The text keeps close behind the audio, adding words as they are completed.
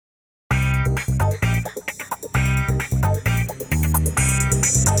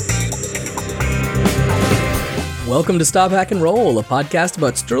Welcome to Stop, Hack, and Roll, a podcast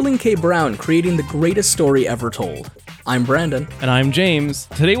about Sterling K. Brown creating the greatest story ever told. I'm Brandon. And I'm James.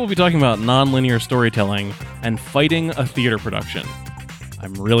 Today we'll be talking about non-linear storytelling and fighting a theater production.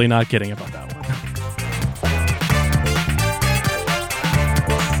 I'm really not kidding about that one.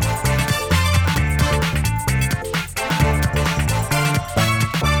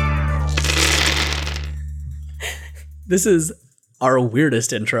 This is our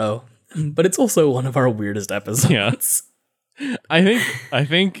weirdest intro, but it's also one of our weirdest episodes. Yeah. I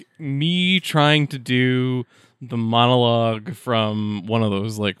think me trying to do the monologue from one of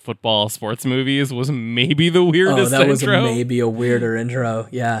those like football sports movies was maybe the weirdest that was intro. maybe a weirder intro,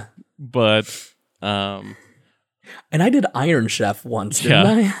 yeah. But and I did Iron Chef once, didn't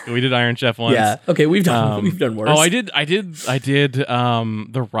I? we did Iron Chef once. Yeah. Okay, we've done worse. Oh, I did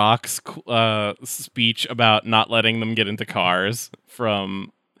The Rock's speech about not letting them get into cars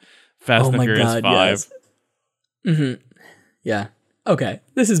from Fast and Furious 5. Yes. Mm-hmm. Yeah. Okay.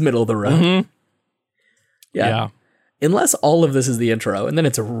 This is middle of the road. Mm-hmm. Yeah. Unless all of this is the intro, and then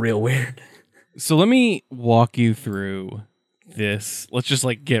it's real weird. So let me walk you through this. Let's just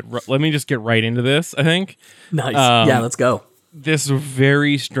let me just get right into this, I think. Nice. Yeah, let's go. This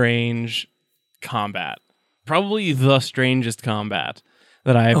very strange combat. Probably the strangest combat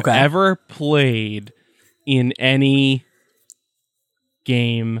that I've ever played in any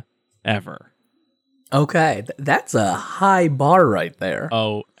game ever. Okay. That's a high bar right there.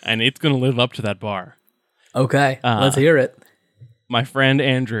 Oh, and it's going to live up to that bar. Okay. Let's hear it. My friend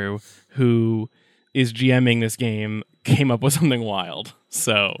Andrew, who is GMing this game, came up with something wild.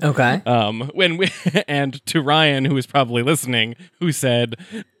 So, and to Ryan, who is probably listening, who said,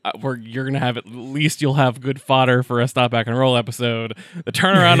 "You're gonna have at least you'll have good fodder for a Stop, Back, and Roll episode." The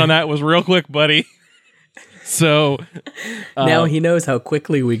turnaround on that was real quick, buddy. So now he knows how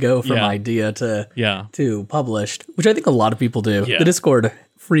quickly we go from idea to published, which I think a lot of people do. Yeah. The Discord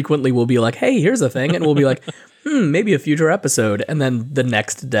frequently will be like, "Hey, here's a thing," and we'll be like, maybe a future episode, and then the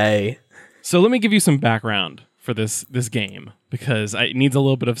next day. So let me give you some background for this game, because it needs a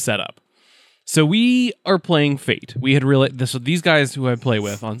little bit of setup. So we are playing Fate. We had these guys who I play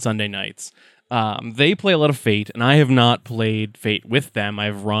with on Sunday nights, they play a lot of Fate, and I have not played Fate with them.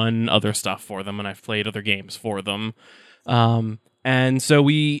 I've run other stuff for them, and I've played other games for them. And so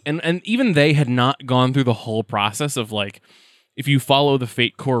and even they had not gone through the whole process of like, if you follow the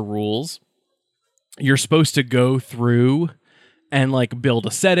Fate core rules, you're supposed to go through and like build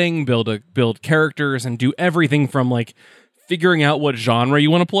a setting, build characters, and do everything from like figuring out what genre you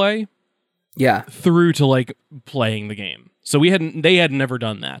want to play, through to like playing the game. So they had never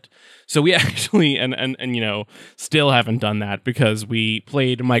done that. So we actually and still haven't done that, because we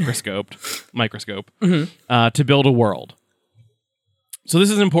played Microscope to build a world. So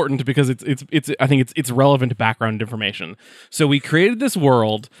this is important because I think it's relevant background information. So we created this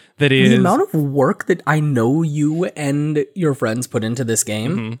world that is... The amount of work that I know you and your friends put into this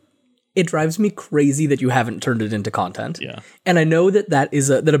game, it drives me crazy that you haven't turned it into content. Yeah. And I know that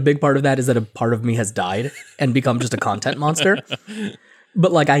a big part of that is that a part of me has died and become just a content monster.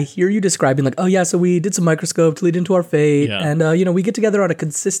 But like, I hear you describing like, oh yeah, so we did some Microscope to lead into our Fate, and we get together on a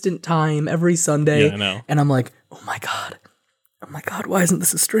consistent time every Sunday. Yeah, I know. And I'm like, oh my god, why isn't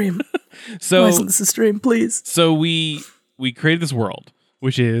this a stream? Why isn't this a stream, please? So we created this world,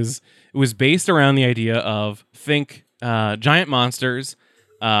 it was based around the idea of, think giant monsters.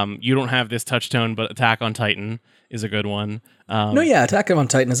 You don't have this touchstone, but Attack on Titan is a good one. Attack on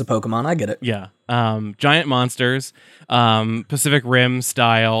Titan is a Pokemon. I get it. Yeah. Giant monsters, Pacific Rim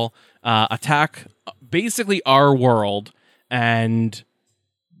style, attack basically our world and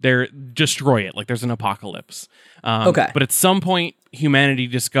destroy it. Like there's an apocalypse. But at some point, humanity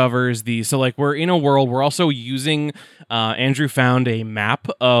discovers so like we're in a world, we're also using, Andrew found a map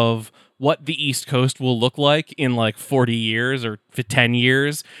of what the East Coast will look like in like 40 years or 10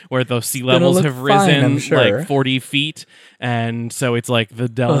 years, where those sea levels have risen like 40 feet. And so it's like the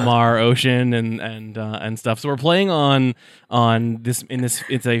Del Mar Ocean and stuff. So we're playing on this,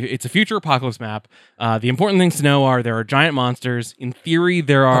 it's a future apocalypse map. The important things to know are there are giant monsters. In theory,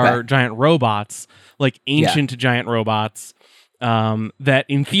 there are giant robots, like ancient giant robots, that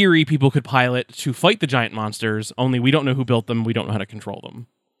in theory people could pilot to fight the giant monsters, only we don't know who built them. We don't know how to control them.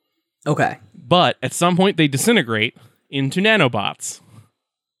 Okay. But at some point they disintegrate into nanobots.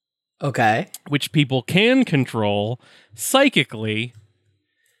 Okay. Which people can control psychically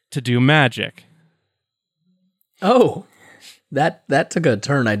to do magic. Oh. That took a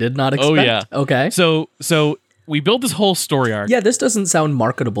turn I did not expect. Oh yeah. Okay. So we built this whole story arc. Yeah, this doesn't sound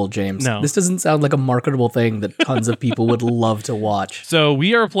marketable, James. No. This doesn't sound like a marketable thing that tons of people would love to watch. So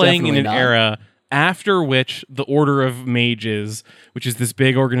we are playing in an era after which the Order of Mages, which is this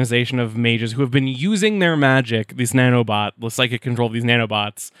big organization of mages who have been using their magic, the psychic control of these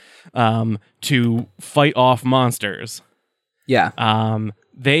nanobots, to fight off monsters. Yeah.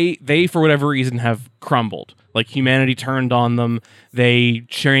 They for whatever reason have crumbled. Like, humanity turned on them. They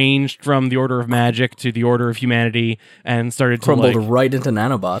changed from the Order of Magic to the Order of Humanity and started crumbled to right into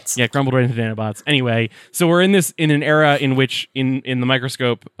nanobots. Yeah, crumbled right into nanobots. Anyway, so we're in an era in which in the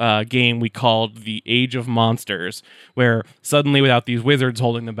Microscope game we called the Age of Monsters, where suddenly, without these wizards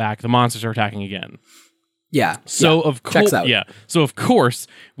holding them back, the monsters are attacking again. Yeah. So of course,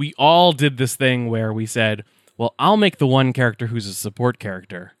 we all did this thing where we said, well, I'll make the one character who's a support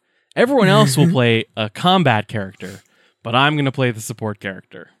character. Everyone else will play a combat character, but I'm going to play the support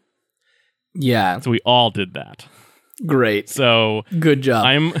character. Yeah. So we all did that. Great. So good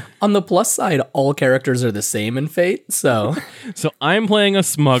job. On the plus side, all characters are the same in Fate, so so I'm playing a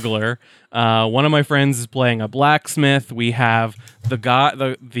smuggler. One of my friends is playing a blacksmith. We have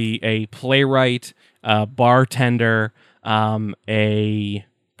a playwright, bartender, a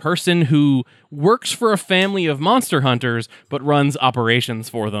person who works for a family of monster hunters but runs operations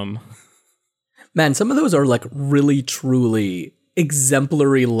for them. Man, some of those are like really truly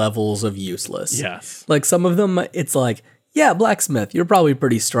exemplary levels of useless. Yes. Like some of them it's like, yeah, blacksmith, you're probably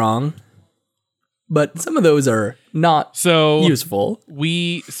pretty strong. But some of those are not useful.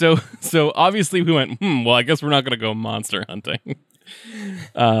 So obviously we went, well, I guess we're not going to go monster hunting.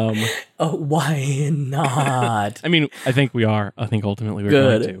 Why not? I mean, I think we are. I think ultimately we're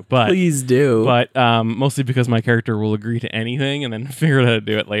going to. But please do. But mostly because my character will agree to anything and then figure out how to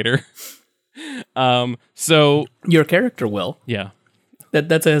do it later. So your character will. Yeah.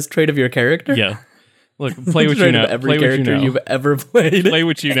 That's a trait of your character? Yeah. Look, play what you know. Every play character what you know. you've ever played. Play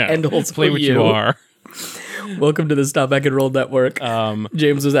what you know. And also play what you are. Welcome to the Stop Back and Roll Network.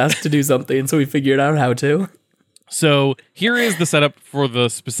 James was asked to do something, so we figured out how to. So here is the setup for the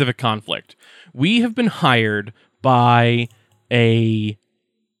specific conflict. We have been hired by a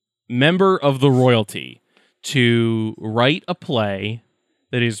member of the royalty to write a play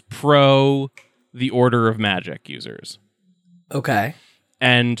that is pro the Order of Magic users. Okay.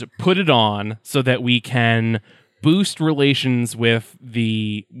 And put it on so that we can boost relations with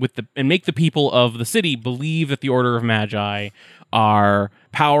and make the people of the city believe that the Order of Magi are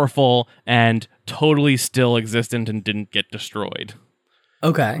powerful and totally still existent and didn't get destroyed.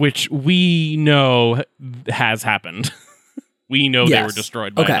 Okay. Which we know has happened. We know they were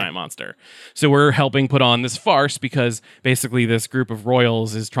destroyed by a giant monster. So we're helping put on this farce because basically this group of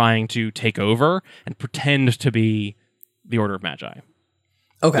royals is trying to take over and pretend to be the Order of Magi.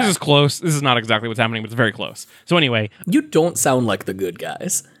 Okay. This is close. This is not exactly what's happening, but it's very close. So anyway. You don't sound like the good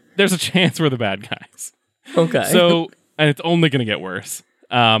guys. There's a chance we're the bad guys. Okay. So, and it's only going to get worse.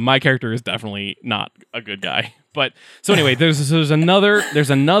 My character is definitely not a good guy. But so anyway, there's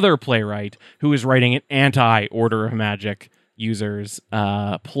another playwright who is writing an anti-Order of Magic users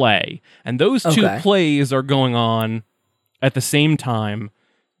play. And those two plays are going on at the same time,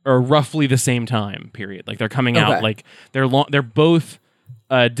 or roughly the same time period. Like they're coming out, like they're both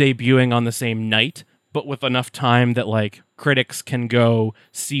debuting on the same night, but with enough time that like critics can go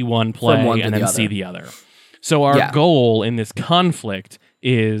see one play and then see the other. So our goal in this conflict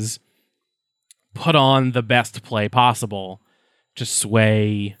is put on the best play possible to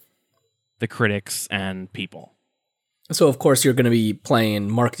sway the critics and people. So of course you're going to be playing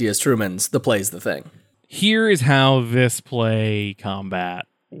Mark Diaz-Truman's The Play's the Thing. Here is how this play combat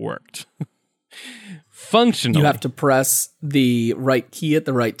worked. Functionally, you have to press the right key at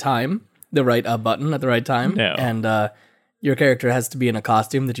the right time, the right button at the right time, and your character has to be in a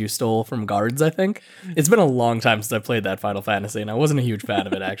costume that you stole from guards, I think. It's been a long time since I played that Final Fantasy, and I wasn't a huge fan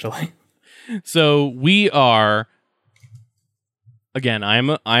of it, actually. So we are... Again, I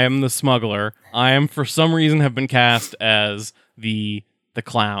am the smuggler. I am, for some reason, have been cast as the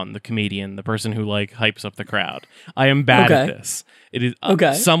clown, the comedian, the person who like hypes up the crowd. I am bad at this. It is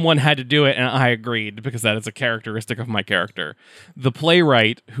someone had to do it, and I agreed because that is a characteristic of my character. The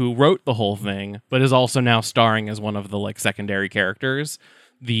playwright who wrote the whole thing, but is also now starring as one of the like secondary characters.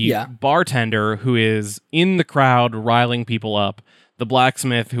 The bartender who is in the crowd riling people up. The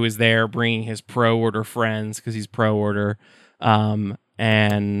blacksmith who is there bringing his pro-order friends because he's pro-order.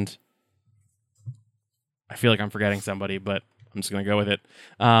 And I feel like I'm forgetting somebody, but I'm just going to go with it.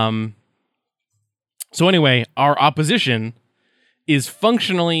 So anyway, our opposition is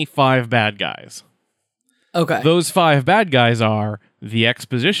functionally 5 bad guys. Okay. Those 5 bad guys are the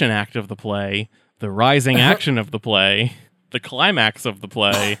exposition act of the play, the rising action of the play, the climax of the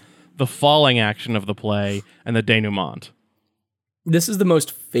play, the falling action of the play, and the denouement. This is the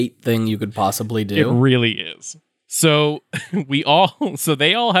most Fate thing you could possibly do. It really is. So they all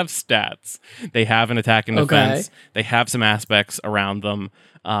have stats. They have an attack and defense. Okay. They have some aspects around them.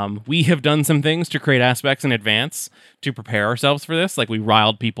 We have done some things to create aspects in advance to prepare ourselves for this. Like we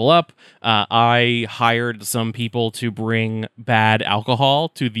riled people up. I hired some people to bring bad alcohol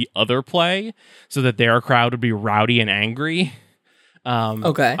to the other play so that their crowd would be rowdy and angry.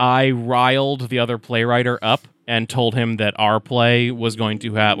 Okay. I riled the other playwriter up and told him that our play was going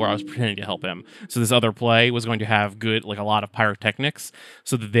to have, where I was pretending to help him. So this other play was going to have a lot of pyrotechnics,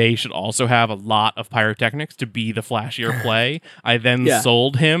 so that they should also have a lot of pyrotechnics to be the flashier play. I then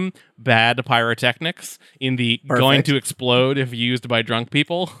sold him bad pyrotechnics in the going to explode if used by drunk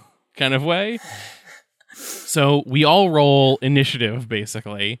people kind of way. So we all roll initiative,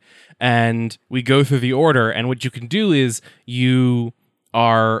 basically, and we go through the order, and what you can do is you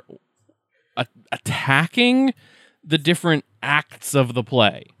are attacking the different acts of the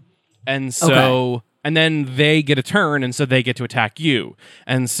play. And so, and then they get a turn, and so they get to attack you.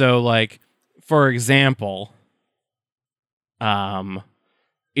 And so, like, for example,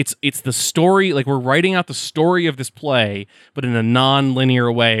 it's the story, like we're writing out the story of this play, but in a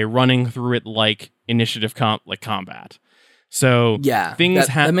non-linear way, running through it like initiative combat. So things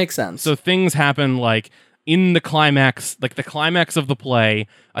that makes sense. So things happen like in the climax, like the climax of the play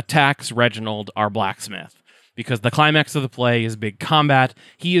attacks Reginald, our blacksmith, because the climax of the play is big combat.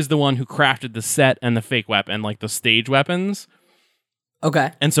 He is the one who crafted the set and the fake weapon, like the stage weapons.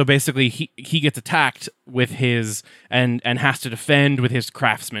 Okay. And so basically he gets attacked with his and has to defend with his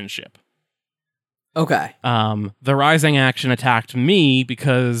craftsmanship. Okay. The rising action attacked me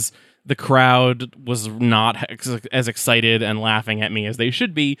because the crowd was not as excited and laughing at me as they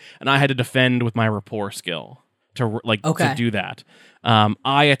should be, and I had to defend with my rapport skill to do that.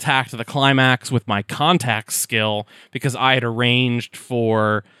 I attacked the climax with my contacts skill because I had arranged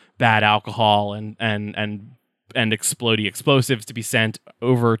for bad alcohol and explodey explosives to be sent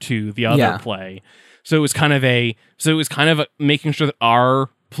over to the other play. So it was kind of making sure that our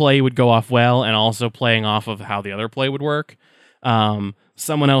play would go off well and also playing off of how the other play would work.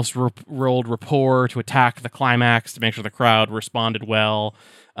 Someone else rolled rapport to attack the climax to make sure the crowd responded well.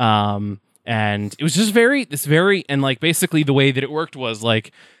 And it was just and like basically the way that it worked was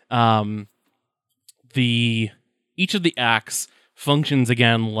like each of the acts functions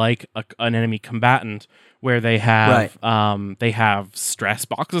again like an enemy combatant, where they have stress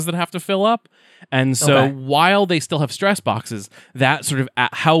boxes that have to fill up. And so while they still have stress boxes, that sort of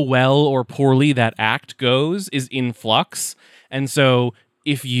how well or poorly that act goes is in flux. And so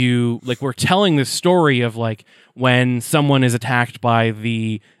if you we're telling this story of like when someone is attacked by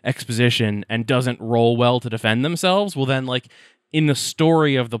the exposition and doesn't roll well to defend themselves, well then like in the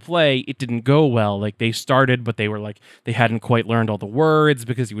story of the play, it didn't go well. Like they started, but they were like, they hadn't quite learned all the words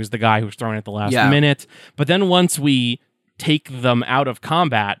because he was the guy who was thrown at the last minute. But then once we take them out of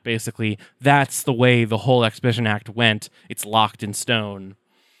combat, basically, that's the way the whole exposition act went. It's locked in stone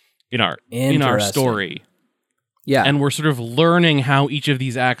in our story. Yeah. And we're sort of learning how each of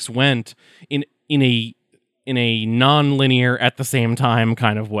these acts went in a non-linear at the same time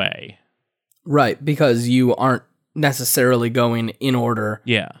kind of way. Right, because you aren't necessarily going in order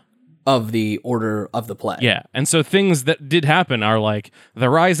of the order of the play. Yeah, and so things that did happen are like the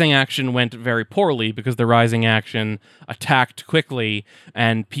rising action went very poorly because the rising action attacked quickly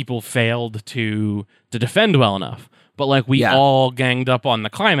and people failed to defend well enough. But like we all ganged up on the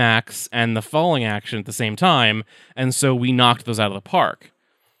climax and the falling action at the same time, and so we knocked those out of the park.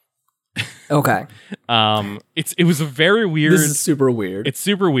 Okay. It was a very weird. This is super weird. It's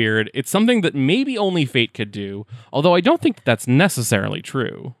super weird. It's something that maybe only Fate could do, although I don't think that's necessarily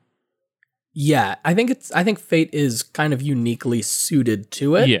true. Yeah, I think Fate is kind of uniquely suited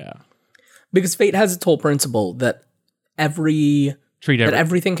to it. Yeah. Because Fate has its whole principle that everything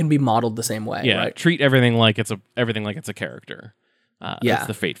can be modeled the same way. Yeah, right? Treat everything like it's a character. It's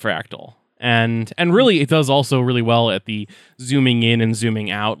the Fate fractal. And really, it does also really well at the zooming in and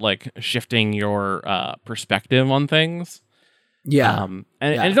zooming out, like shifting your perspective on things. Yeah. And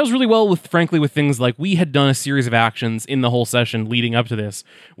it does really well with things like we had done a series of actions in the whole session leading up to this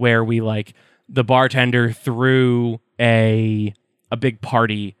where we like the bartender threw a big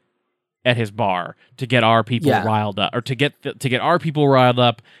party at his bar to get our people riled up, or to get our people riled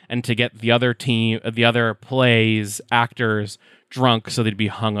up and to get the other play's actors drunk so they'd be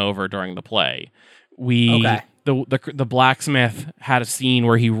hungover during the play. The blacksmith had a scene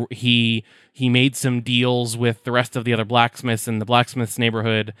where he made some deals with the rest of the other blacksmiths in the blacksmith's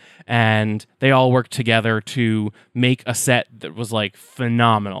neighborhood, and they all worked together to make a set that was like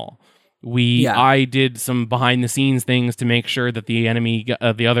phenomenal. I did some behind the scenes things to make sure that the enemy,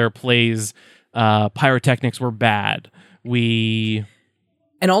 the other play's pyrotechnics were bad. And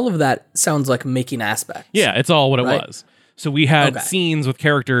all of that sounds like making aspects. Yeah, it's all what it was. So we had scenes with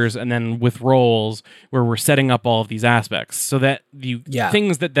characters and then with roles where we're setting up all of these aspects so that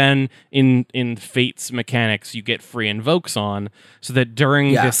things that then in Fate's mechanics you get free invokes on, so that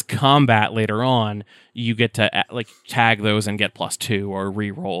during this combat later on you get to like tag those and get +2 or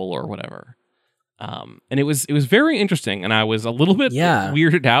re-roll or whatever. And it was very interesting, and I was a little bit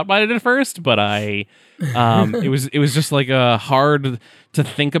weirded out by it at first, but it was just like a hard to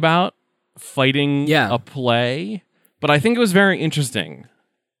think about fighting a play. But I think it was very interesting.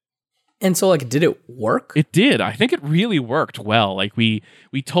 And so, like, did it work? It did. I think it really worked well. Like, we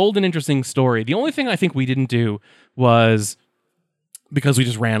told an interesting story. The only thing I think we didn't do was, because we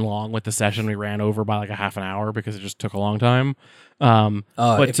just ran long with the session, we ran over by like a half an hour because it just took a long time.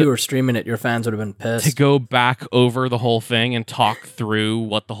 But if you were streaming it, your fans would have been pissed. To go back over the whole thing and talk through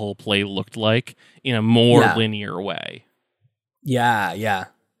what the whole play looked like in a more linear way. Yeah.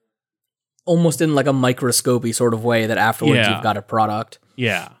 Almost in like a microscopy sort of way that afterwards you've got a product.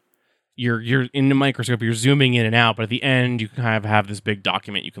 Yeah. You're in the microscope, you're zooming in and out, but at the end you kind of have this big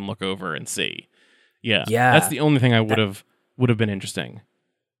document you can look over and see. Yeah. That's the only thing I would have been interesting.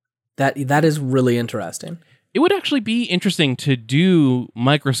 That is really interesting. It would actually be interesting to do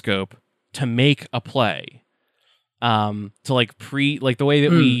microscope to make a play. To like the way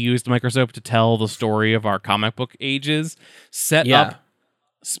that we used microscope to tell the story of our comic book ages, set up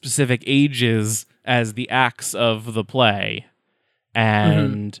specific ages as the acts of the play,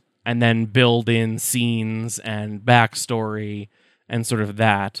 and then build in scenes and backstory and sort of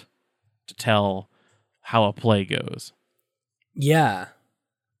that to tell how a play goes. Yeah,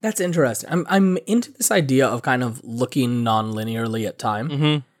 that's interesting. I'm into this idea of kind of looking non-linearly at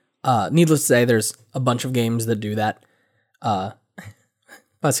time. Needless to say, there's a bunch of games that do that. Pasión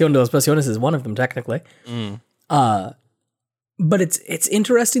de los Pasiones is one of them, technically. But it's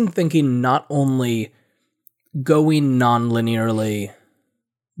interesting thinking not only going non-linearly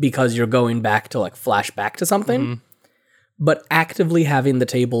because you're going back to like flashback to something, but actively having the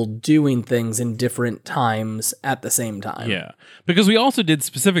table doing things in different times at the same time. Yeah, because we also did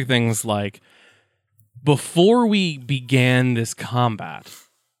specific things like before we began this combat,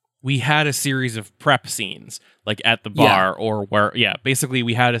 we had a series of prep scenes, like at the bar or where, basically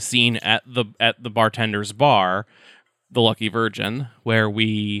we had a scene at the bartender's bar, the Lucky Virgin, where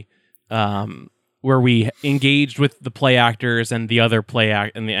we engaged with the play actors and the other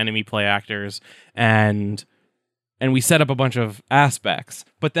and the enemy play actors, and we set up a bunch of aspects.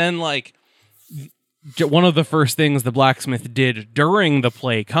 But then, like, one of the first things the blacksmith did during the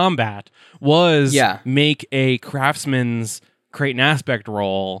play combat was make a craftsman's crate and aspect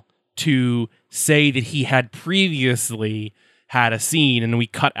roll to say that he had previously had a scene, and we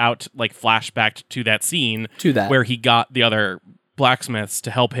cut out like flashback to that scene where he got the other blacksmiths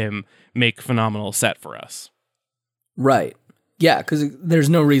to help him make phenomenal set for us. Right. Yeah, because there's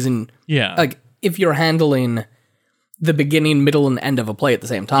no reason. Yeah. Like if you're handling the beginning, middle, and end of a play at the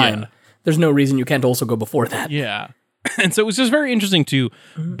same time, there's no reason you can't also go before that. Yeah. And so it was just very interesting to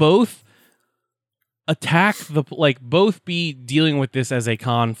both attack both be dealing with this as a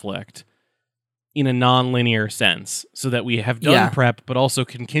conflict in a non-linear sense, so that we have done prep, but also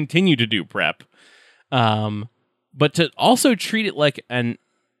can continue to do prep. But to also treat it like an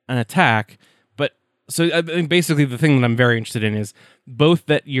attack. But so I mean, basically the thing that I'm very interested in is both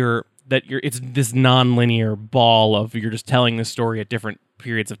that it's this non-linear ball of you're just telling this story at different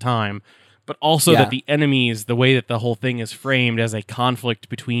periods of time, but also that the enemies, the way that the whole thing is framed as a conflict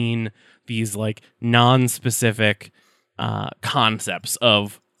between these like non-specific concepts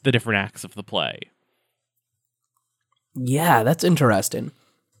of the different acts of the play. Yeah, that's interesting.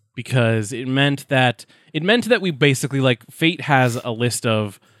 Because it meant that we basically, like, Fate has a list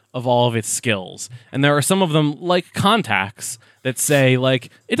of all of its skills, and there are some of them, like contacts, that say,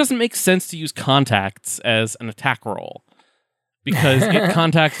 like, it doesn't make sense to use contacts as an attack roll. Because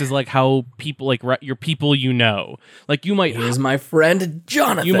contacts is like how people, like your people you know. Like you might... Here's my friend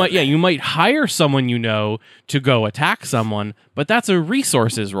Jonathan. You might hire someone you know to go attack someone, but that's a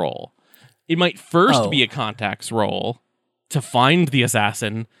resources roll. It might first be a contacts roll to find the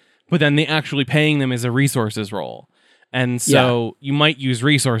assassin, but then the actually paying them is a resources roll. And so you might use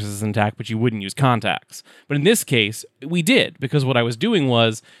resources as an attack, but you wouldn't use contacts. But in this case, we did, because what I was doing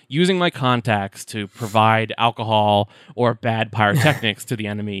was using my contacts to provide alcohol or bad pyrotechnics to the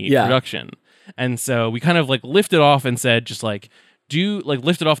enemy production. And so we kind of like lifted off and said, just like,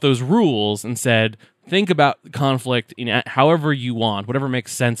 lifted off those rules and said, think about conflict in however you want, whatever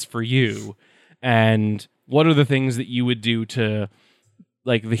makes sense for you, and what are the things that you would do to,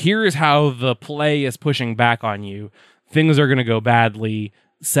 like, here is how the play is pushing back on you. Things are going to go badly.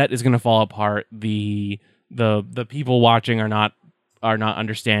 Set is going to fall apart. The people watching are not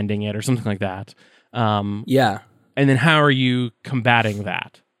understanding it, or something like that. Yeah. And then how are you combating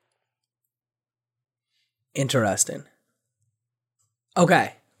that? Interesting.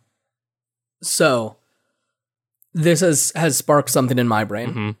 Okay. So this has sparked something in my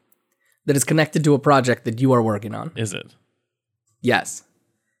brain that is connected to a project that you are working on. Is it? Yes.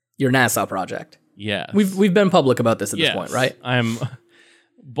 Your NASA project. Yeah. We've been public about this at this point, right?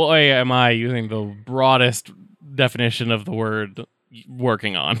 Boy, am I using the broadest definition of the word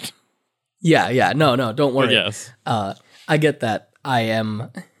working on. Yeah. No, don't worry. But yes. I get that. I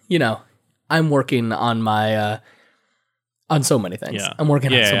am, I'm working on my, on so many things. Yeah. I'm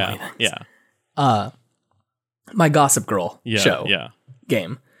working on so many things. Yeah. My Gossip Girl show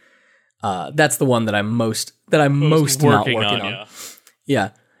game. That's the one that I'm most not working on. Yeah.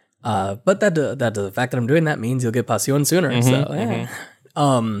 But that the fact that I'm doing that means you'll get Passion sooner.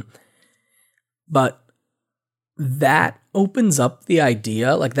 But that opens up the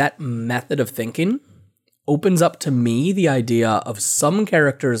idea, like that method of thinking opens up to me the idea of some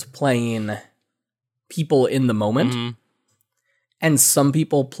characters playing people in the moment and some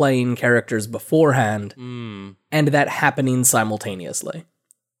people playing characters beforehand and that happening simultaneously.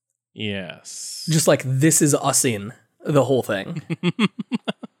 Yes. Just like this is using the whole thing.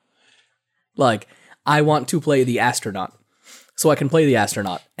 Like, I want to play the astronaut, so I can play the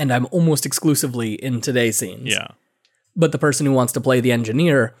astronaut, and I'm almost exclusively in today's scenes. Yeah. But the person who wants to play the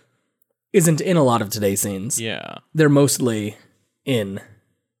engineer isn't in a lot of today's scenes. Yeah. They're mostly in,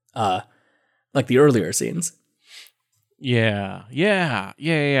 like, the earlier scenes. Yeah.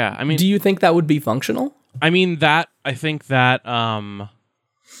 I mean, do you think that would be functional? I think that,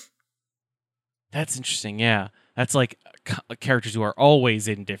 that's interesting, yeah. That's like characters who are always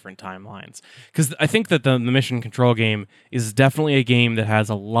in different timelines. Because I think that the Mission Control game is definitely a game that has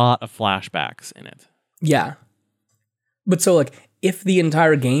a lot of flashbacks in it. Yeah. But so, like, if the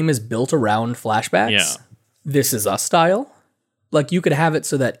entire game is built around flashbacks, This Is Us style, like, you could have it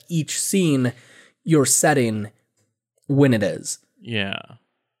so that each scene you're setting when it is. Yeah.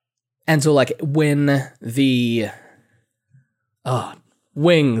 And so, like, when the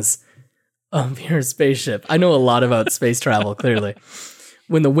wings of your spaceship, I know a lot about space travel, clearly.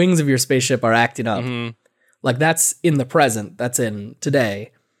 When the wings of your spaceship are acting up, like, that's in the present, that's in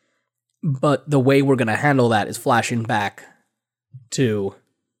today. But the way we're going to handle that is flashing back to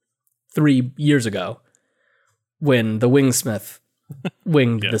 3 years ago when the wingsmith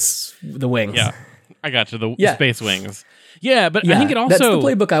winged the wings. Yeah, I got you, the space wings. Yeah, but I think it also... That's the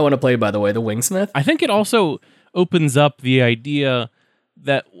playbook I want to play, by the way, the wingsmith. I think it also opens up the idea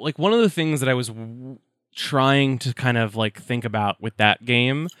that, like, one of the things that I was trying to kind of, like, think about with that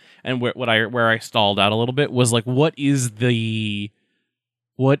game, and where I stalled out a little bit, was, like, what is the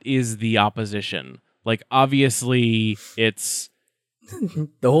opposition? Like, obviously, it's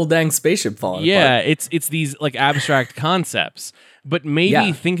the whole dang spaceship falling apart. It's these, like, abstract concepts, but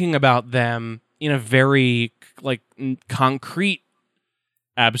maybe thinking about them in a very, like, concrete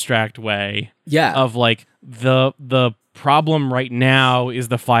abstract way. Yeah. Of, like, the problem right now is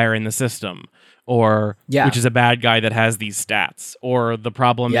the fire in the system, or which is a bad guy that has these stats, or the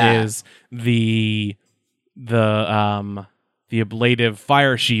problem is the ablative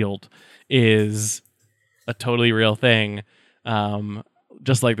fire shield is a totally real thing,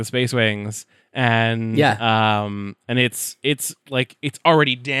 just like the space wings, and and it's like it's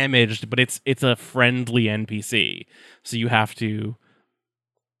already damaged, but it's a friendly NPC, so you have to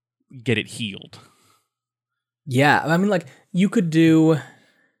get it healed. Yeah, I mean, like, you could do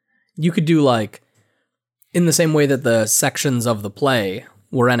like, in the same way that the sections of the play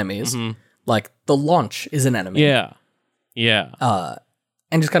were enemies, like, the launch is an enemy. Yeah.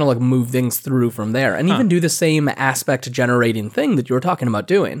 And just kind of, like, move things through from there. And even do the same aspect generating thing that you were talking about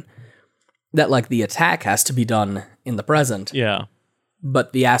doing. That, like, the attack has to be done in the present. Yeah.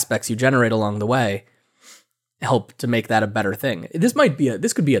 But the aspects you generate along the way help to make that a better thing. This could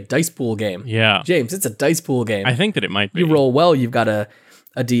be a dice pool game. Yeah. James, it's a dice pool game. I think that it might be. You roll well, you've got a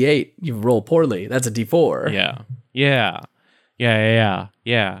D8. You roll poorly, that's a D4. Yeah.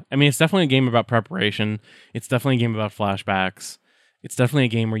 I mean, it's definitely a game about preparation. It's definitely a game about flashbacks. It's definitely a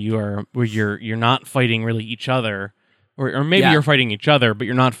game where you're not fighting really each other, Or maybe you're fighting each other, but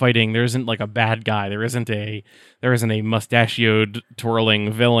you're not fighting. There isn't like a bad guy. There isn't a mustachioed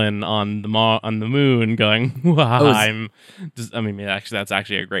twirling villain on the moon going. Actually, that's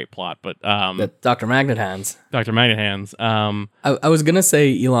actually a great plot. But Dr. Magnet Hands. Dr. Magnet Hands. I was gonna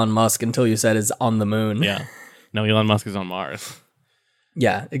say Elon Musk until you said is on the moon. Yeah, no, Elon Musk is on Mars.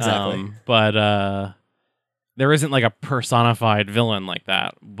 Yeah, exactly. But there isn't like a personified villain like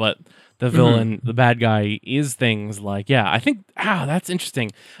that. But the villain, the bad guy, is things like, I think, that's interesting,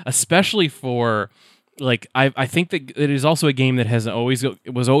 especially for, like, I think that it is also a game that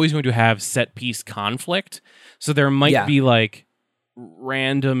was always going to have set piece conflict. So there might be like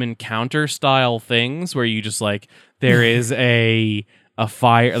random encounter style things where you just like, there is a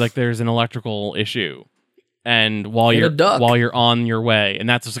fire, like there's an electrical issue, and while you're on your way, and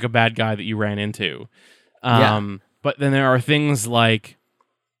that's just like a bad guy that you ran into. But then there are things like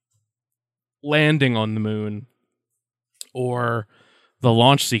landing on the moon or the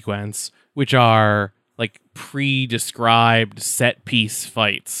launch sequence, which are like pre-described set piece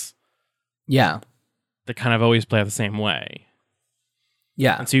fights. Yeah. That kind of always play out the same way.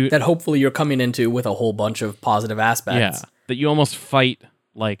 Yeah. And so that hopefully you're coming into with a whole bunch of positive aspects. Yeah. That you almost fight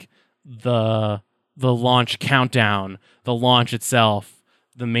like the launch countdown, the launch itself,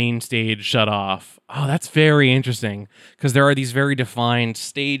 the main stage shut off. Oh, that's very interesting, because there are these very defined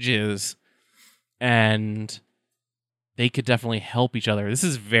stages and they could definitely help each other. This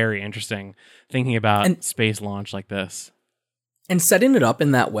is very interesting, thinking about space launch like this. And setting it up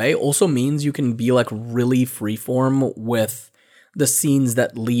in that way also means you can be like really freeform with the scenes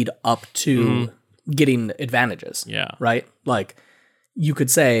that lead up to getting advantages. Yeah. Right? Like you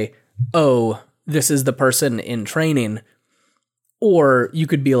could say, oh, this is the person in training. Or you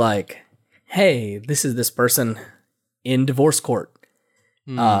could be like, hey, this is this person in divorce court.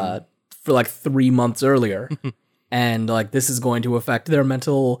 For like 3 months earlier. And like this is going to affect their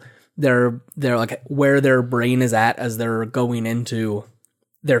mental, their like where their brain is at as they're going into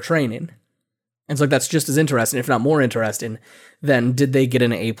their training. And so like that's just as interesting, if not more interesting, than did they get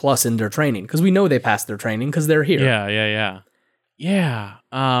an A+ in their training? Because we know they passed their training because they're here. Yeah.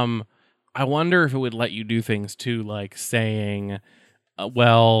 I wonder if it would let you do things too, like saying,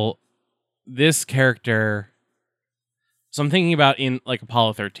 well, this character. So I'm thinking about in like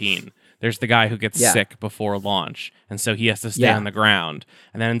Apollo 13. There's the guy who gets sick before launch, and so he has to stay on the ground,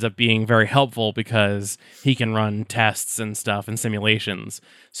 and that ends up being very helpful because he can run tests and stuff and simulations.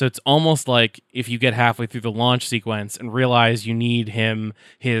 So it's almost like if you get halfway through the launch sequence and realize you need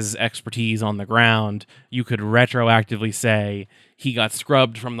his expertise on the ground, you could retroactively say he got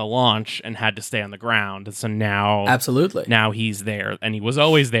scrubbed from the launch and had to stay on the ground, and so now he's there, and he was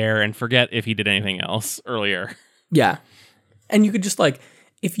always there, and forget if he did anything else earlier. Yeah, and you could just like,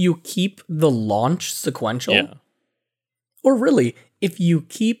 if you keep the launch sequential, or really, if you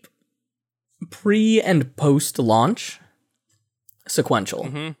keep pre and post launch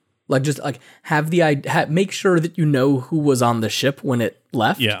sequential, like just like make sure that you know who was on the ship when it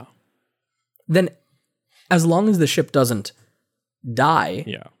left. Yeah. Then, as long as the ship doesn't die,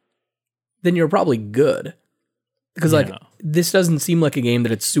 then you're probably good. Because like this doesn't seem like a game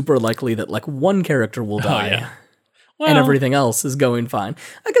that it's super likely that like one character will die. Well, and everything else is going fine.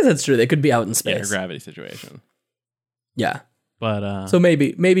 I guess that's true. They could be out in space. Yeah, a gravity situation. Yeah. But so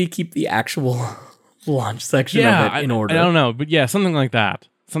maybe keep the actual launch section of it in order. I don't know, but something like that.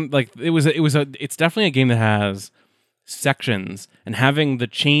 It's definitely a game that has sections, and having the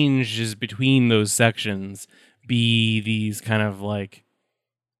changes between those sections be these kind of like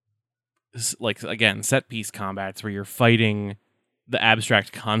again, set piece combats where you're fighting the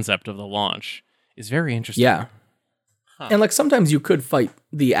abstract concept of the launch is very interesting. Yeah. And like sometimes you could fight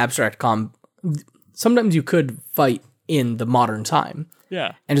the abstract sometimes you could fight in the modern time.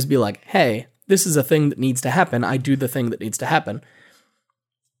 Yeah. And just be like, hey, this is a thing that needs to happen. I do the thing that needs to happen.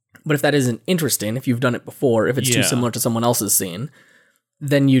 But if that isn't interesting, if you've done it before, if it's too similar to someone else's scene,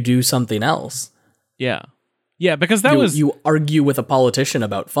 then you do something else. Yeah. Yeah, because you argue with a politician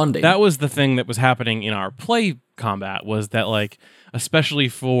about funding. That was the thing that was happening in our play combat, was that like, especially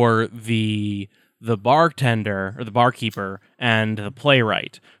for the bartender or the barkeeper and the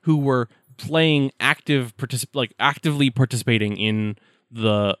playwright who were playing actively participating in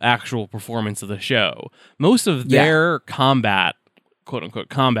the actual performance of the show. Most of their combat, quote unquote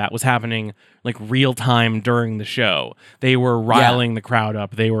combat, was happening like real time during the show. They were riling the crowd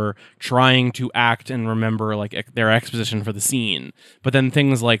up. They were trying to act and remember like their exposition for the scene. But then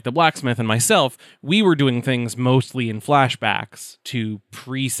things like the blacksmith and myself, we were doing things mostly in flashbacks to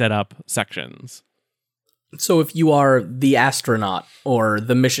pre-set up sections. So if you are the astronaut or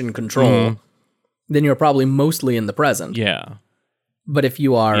the mission control, then you're probably mostly in the present. Yeah. But if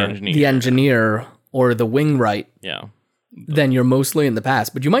you are the engineer or the wingwright, yeah, then you're mostly in the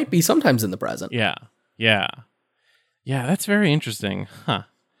past. But you might be sometimes in the present. Yeah. Yeah. Yeah, that's very interesting. Huh.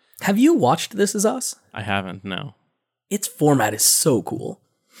 Have you watched This Is Us? I haven't, no. Its format is so cool.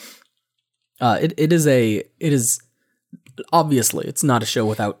 It is obviously it's not a show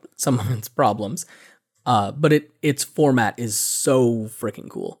without some of its problems. But its format is so freaking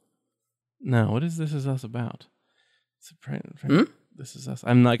cool. No, what is This Is Us about? This Is Us. I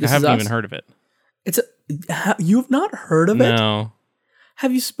haven't even heard of it. You've not heard of it? No.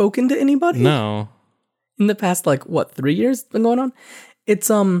 Have you spoken to anybody? No. In the past, 3 years been going on? It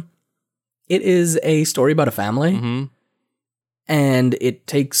is a story about a family. Mm-hmm. And it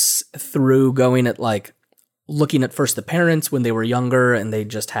takes through going at looking at first the parents when they were younger and they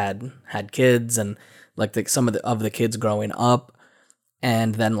just had kids, and some of the kids growing up,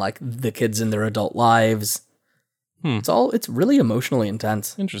 and then the kids in their adult lives. It's really emotionally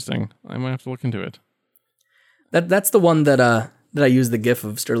intense. Interesting. I might have to look into it. That's the one that I use the gif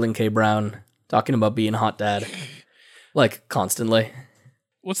of Sterling K. Brown talking about being hot dad constantly.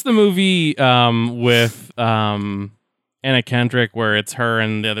 What's the movie with Anna Kendrick where it's her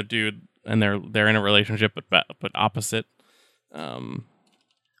and the other dude and they're in a relationship but opposite?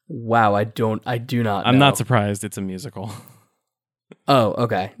 Wow, I do not know. I'm not surprised it's a musical. Oh,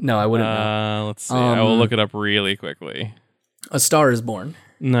 okay. No, I wouldn't know. Let's see. I will look it up really quickly. A Star Is Born.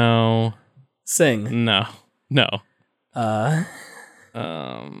 No. Sing. No. I'm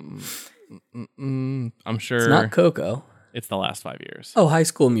sure it's not Coco. It's the last 5 years. Oh, High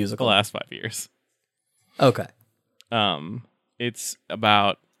School Musical. The last 5 years. Okay. It's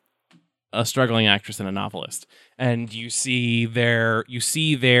about a struggling actress and a novelist, and you see their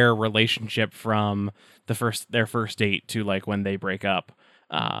relationship from their first date to when they break up,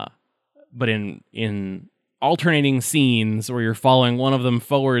 but in alternating scenes where you're following one of them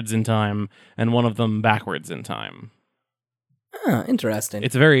forwards in time and one of them backwards in time. Interesting.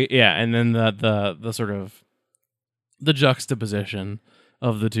 It's and then the sort of the juxtaposition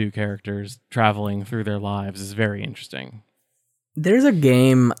of the two characters traveling through their lives is very interesting. There's a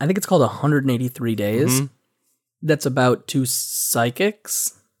game, I think it's called 183 Days, mm-hmm. that's about two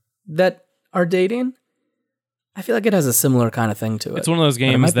psychics that are dating. I feel like it has a similar kind of thing to it. It's one of those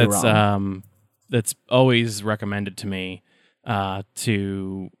games that's always recommended to me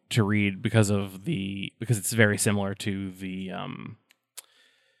to read because it's very similar to the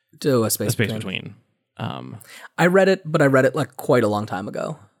to A Space Between. I read it, but I read it quite a long time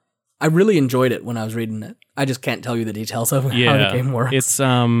ago. I really enjoyed it when I was reading it. I just can't tell you the details of how the game works. It's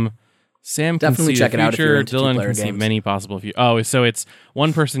Sam definitely can see check the it out if future. you're into Dylan two-player can see games. many possible futures. Oh, so it's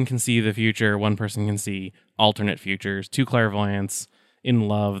one person can see the future, one person can see alternate futures. Two clairvoyants in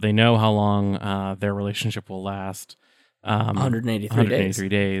love. They know how long their relationship will last. 183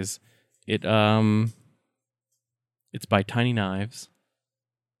 days. It's by Tiny Knives.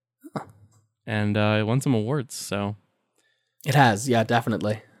 Huh. And it won some awards, so it has, yeah,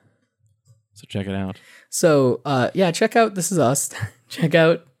 definitely. So check it out. So check out This Is Us. Check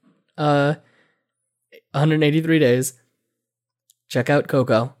out 183 Days. Check out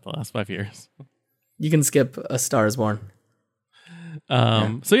Coco. The last 5 years. You can skip A Star Is Born.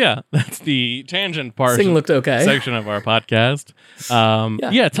 So that's the tangent part. Sing looked okay. Section of our podcast.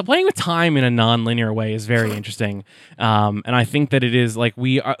 Playing with time in a non-linear way is very interesting. And I think that it is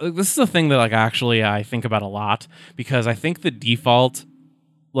this is a thing that I think about a lot, because I think the default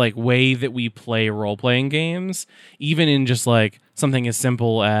way that we play role-playing games, even in just something as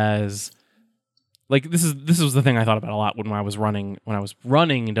simple as this was the thing I thought about a lot when I was running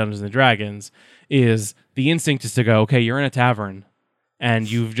in Dungeons and Dragons, is the instinct is to go, okay, you're in a tavern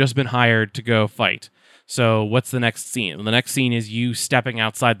and you've just been hired to go fight. So what's the next scene? The next scene is you stepping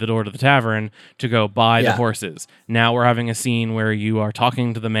outside the door to the tavern to go buy the horses. Now we're having a scene where you are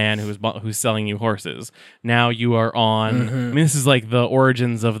talking to the man who's selling you horses. Now you are on... Mm-hmm. I mean, this is the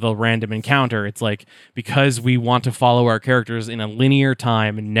origins of the random encounter. It's because we want to follow our characters in a linear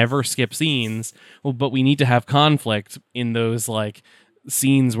time and never skip scenes, but we need to have conflict in those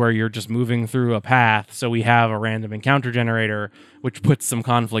scenes where you're just moving through a path. So we have a random encounter generator, which puts some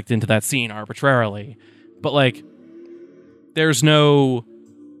conflict into that scene arbitrarily. But there's no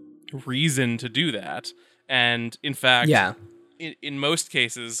reason to do that. And in fact, in most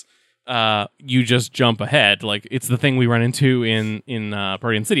cases, you just jump ahead. It's the thing we run into in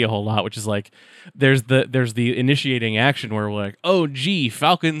Party City a whole lot, which is there's the initiating action where we're oh gee,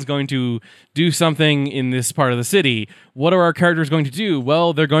 Falcon's going to do something in this part of the city. What are our characters going to do?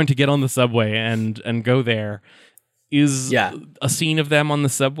 Well, they're going to get on the subway and go there. Is a scene of them on the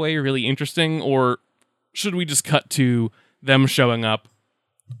subway really interesting, or should we just cut to them showing up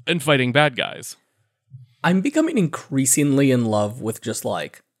and fighting bad guys? I'm becoming increasingly in love with just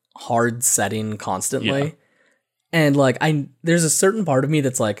like hard setting constantly. Yeah. And like there's a certain part of me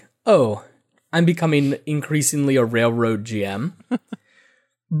that's like, oh, I'm becoming increasingly a railroad GM.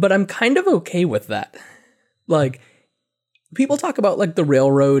 But I'm kind of okay with that. Like, people talk about like the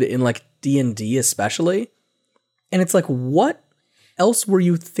railroad in like D&D especially. And it's like, what else were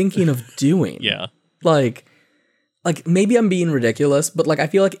you thinking of doing? Yeah. Like maybe I'm being ridiculous, but like I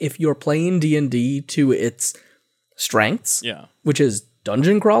feel like if you're playing D&D to its strengths, which is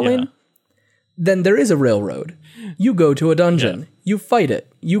dungeon crawling, then there is a railroad. You go to a dungeon, you fight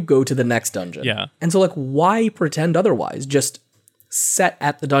it, you go to the next dungeon. Yeah. And so like why pretend otherwise? Just set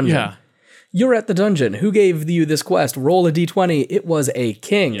at the dungeon. Yeah. You're at the dungeon. Who gave you this quest? Roll a d20. It was a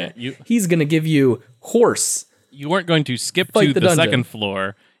king. Yeah, He's going to give you horse. You weren't going to skip to the second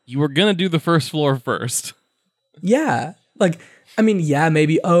floor. You were going to do the first floor first. Yeah. Like, I mean, yeah,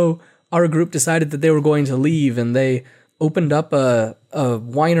 maybe, our group decided that they were going to leave and they opened up a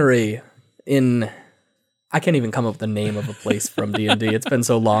winery in... I can't even come up with the name of a place from D&D. It's been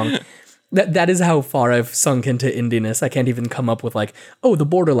so long. That is how far I've sunk into indiness. I can't even come up with like, the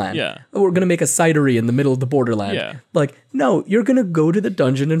borderland. Yeah. Oh, we're going to make a cidery in the middle of the borderland. Yeah. Like, no, you're going to go to the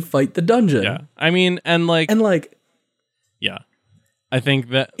dungeon and fight the dungeon. Yeah. I mean, yeah. I think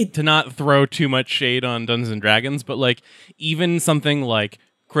that to not throw too much shade on Dungeons and Dragons, but like even something like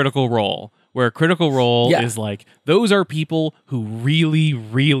Critical Role, where Critical Role is like, those are people who really,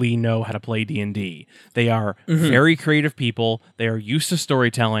 really know how to play D&D. They are very creative people. They are used to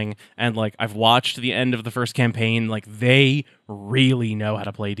storytelling. And like, I've watched the end of the first campaign, like they really know how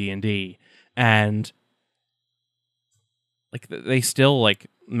to play D&D. And like, they still, like,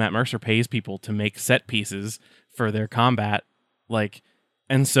 Matt Mercer pays people to make set pieces for their combat. Like,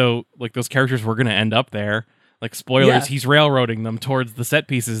 and so like those characters were going to end up there. Like, spoilers, he's railroading them towards the set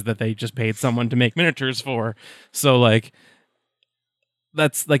pieces that they just paid someone to make miniatures for. So, like,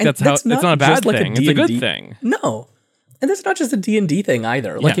 it's not a bad thing. It's a good thing. No. And that's not just a D&D thing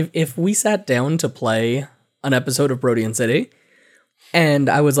either. Like, if we sat down to play an episode of Brodian City, and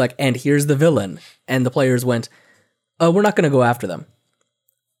I was like, and here's the villain, and the players went, we're not going to go after them.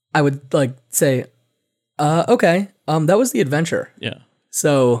 I would, like, say, okay, that was the adventure. Yeah.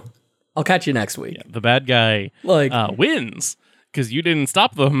 So... I'll catch you next week. Yeah, the bad guy wins because you didn't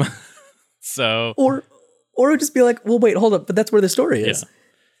stop them. So or it would just be like, well, wait, hold up, but that's where the story is.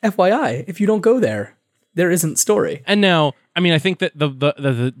 Yeah. FYI, if you don't go there, there isn't story. And now, I mean, I think that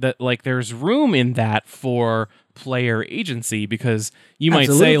the like there's room in that for player agency because you might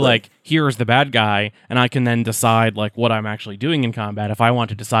say like, here's the bad guy, and I can then decide like what I'm actually doing in combat. If I want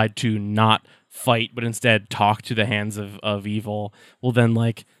to decide to not fight but instead talk to the hands of evil, well then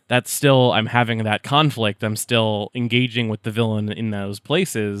like that's still, I'm having that conflict. I'm still engaging with the villain in those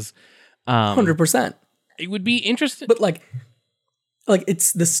places. 100%. It would be interesting. But like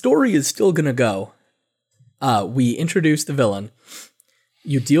it's, the story is still going to go. We introduce the villain.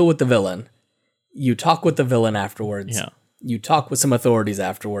 You deal with the villain. You talk with the villain afterwards. Yeah. You talk with some authorities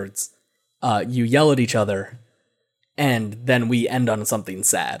afterwards. You yell at each other. And then we end on something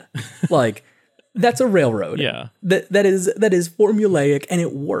sad. Like... That's a railroad. Yeah. That is formulaic and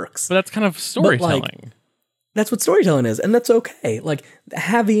it works. But that's kind of storytelling. Like, that's what storytelling is, and that's okay. Like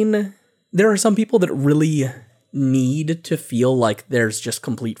there are some people that really need to feel like there's just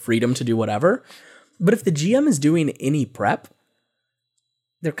complete freedom to do whatever. But if the GM is doing any prep,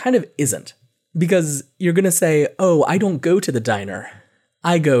 there kind of isn't. Because you're going to say, oh, I don't go to the diner.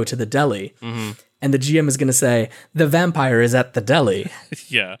 I go to the deli. Mm-hmm. And the GM is going to say, the vampire is at the deli.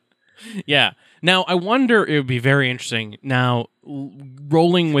 Yeah. Yeah. Now, I wonder, it would be very interesting. Now,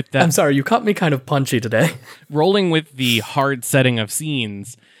 rolling with that... I'm sorry, you caught me kind of punchy today. Rolling with the hard setting of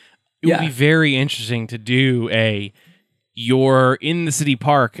scenes, it would be very interesting to do you're in the city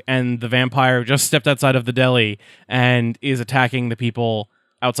park and the vampire just stepped outside of the deli and is attacking the people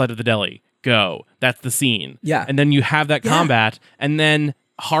outside of the deli. Go. That's the scene. Yeah. And then you have that combat, and then...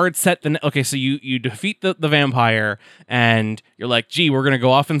 hard set okay, so you defeat the vampire and you're like, gee, we're gonna go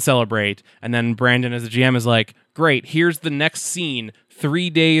off and celebrate, and then Brandon as the GM is like, great, here's the next scene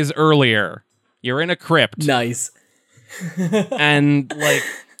 3 days earlier. You're in a crypt. Nice. And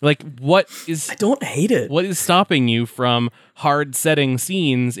like what is, I don't hate it. What is stopping you from hard setting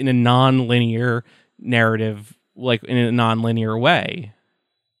scenes in a non-linear narrative, like in a non-linear way?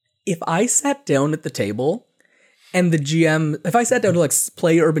 If I sat down at the table and the GM, if I sat down to like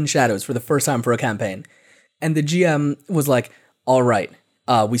play Urban Shadows for the first time for a campaign, and the GM was like, all right,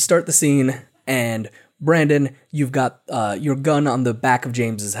 we start the scene and Brandon, you've got your gun on the back of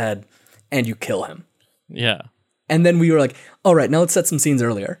James's head, and you kill him. Yeah. And then we were like, all right, now let's set some scenes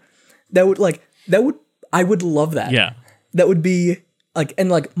earlier. I would love that. Yeah. That would be like, and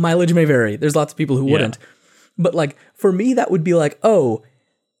like mileage may vary. There's lots of people who wouldn't. But like, for me, that would be like, oh,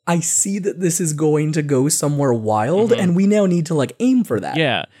 I see that this is going to go somewhere wild, and we now need to like aim for that.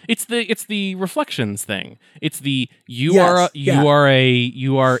 Yeah, it's the reflections thing. It's the you are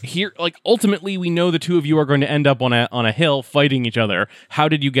here. Like ultimately, we know the two of you are going to end up on a hill fighting each other. How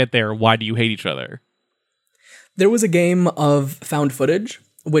did you get there? Why do you hate each other? There was a game of found footage,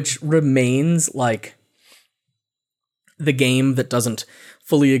 which remains like the game that doesn't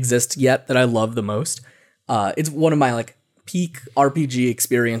fully exist yet that I love the most. It's one of my like peak RPG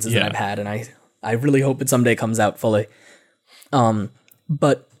experiences that I've had, and I really hope it someday comes out fully.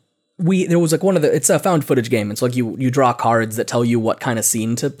 But there was like it's a found footage game. It's like you draw cards that tell you what kind of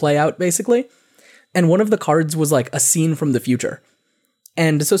scene to play out, basically. And one of the cards was like a scene from the future.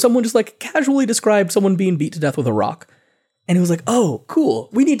 And so someone just like casually described someone being beat to death with a rock. And it was like, oh, cool.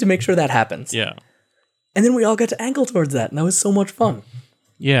 We need to make sure that happens. Yeah. And then we all got to angle towards that, and that was so much fun.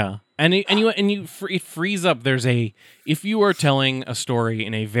 Yeah. It frees up. If you are telling a story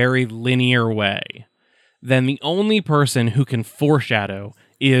in a very linear way, then the only person who can foreshadow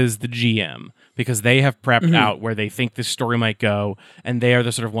is the GM, because they have prepped out where they think this story might go, and they are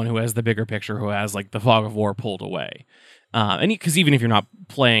the sort of one who has the bigger picture, who has like the fog of war pulled away. And because even if you're not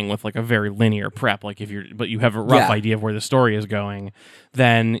playing with like a very linear prep, like but you have a rough idea of where the story is going,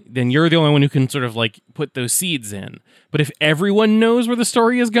 then you're the only one who can sort of like put those seeds in. But if everyone knows where the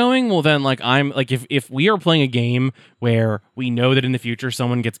story is going, well then like I'm like if we are playing a game where we know that in the future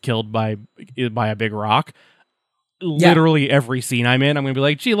someone gets killed by a big rock, literally every scene I'm in, I'm gonna be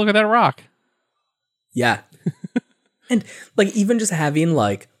like, gee, look at that rock. Yeah. And like even just having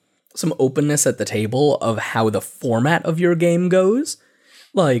like some openness at the table of how the format of your game goes.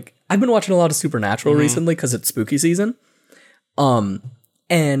 Like, I've been watching a lot of Supernatural recently because it's spooky season.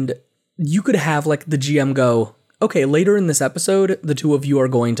 And you could have like the GM go, okay, later in this episode, the two of you are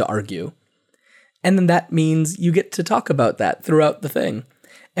going to argue. And then that means you get to talk about that throughout the thing.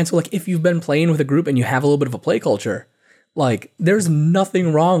 And so like if you've been playing with a group and you have a little bit of a play culture, like there's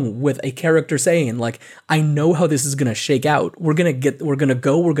nothing wrong with a character saying like, I know how this is going to shake out. We're going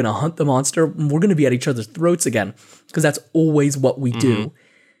to hunt the monster. We're going to be at each other's throats again. Because that's always what we do.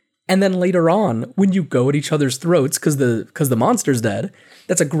 And then later on, when you go at each other's throats because the monster's dead,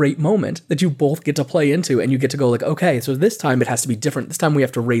 that's a great moment that you both get to play into, and you get to go like, okay, so this time it has to be different. This time we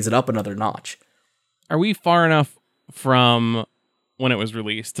have to raise it up another notch. Are we far enough from when it was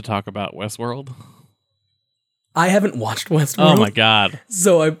released to talk about Westworld? I haven't watched Westworld. Oh my god.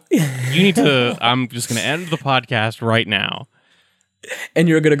 So I'm just going to end the podcast right now. And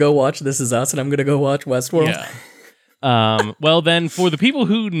you're going to go watch This Is Us, and I'm going to go watch Westworld? Yeah. Well then, for the people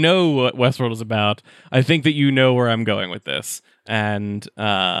who know what Westworld is about, I think that you know where I'm going with this. And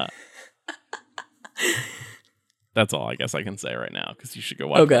that's all I guess I can say right now, because you should go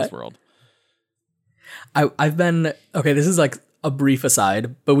watch Westworld. I've been... Okay, this is like a brief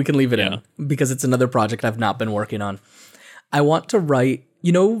aside, but we can leave it in because it's another project I've not been working on. I want to write,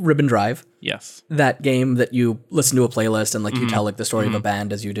 Ribbon Drive? Yes. That game that you listen to a playlist and like you tell like the story of a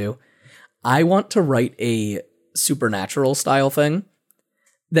band as you do. I want to write a Supernatural style thing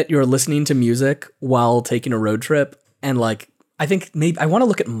that you're listening to music while taking a road trip, and like I think maybe I want to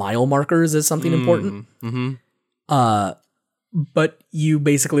look at mile markers as something important. But you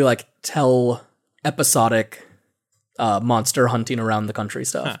basically like tell episodic monster hunting around the country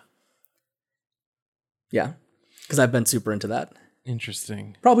stuff. Huh. Yeah, because I've been super into that.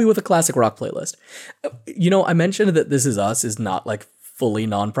 Interesting. Probably with a classic rock playlist. I mentioned that This Is Us is not like fully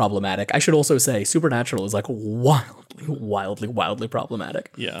non-problematic. I should also say Supernatural is like wildly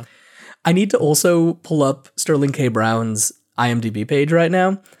problematic. Yeah. I need to also pull up Sterling K. Brown's IMDb page right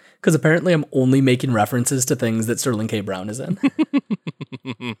now, because apparently I'm only making references to things that Sterling K. Brown is in.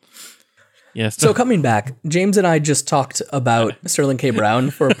 Yes. So coming back, James and I just talked about Sterling K.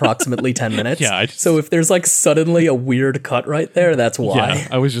 Brown for approximately 10 minutes. Yeah. So if there's like suddenly a weird cut right there, that's why. Yeah,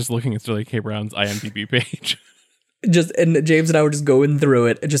 I was just looking at Sterling K. Brown's IMDb page. And James and I were just going through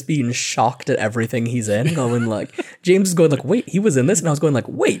it, just being shocked at everything he's in. Going like, James is going like, wait, he was in this? And I was going like,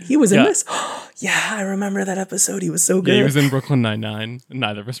 wait, he was in this? Yeah, I remember that episode. He was so good. Yeah, he was in Brooklyn Nine-Nine.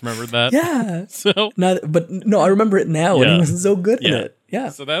 Neither of us remembered that. Yeah. So, I remember it now, and he was so good in it. Yeah.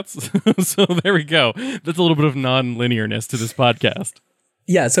 So so there we go. That's a little bit of non-linearness to this podcast.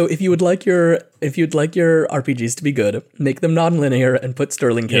 Yeah, so if you'd like your RPGs to be good, make them non-linear and put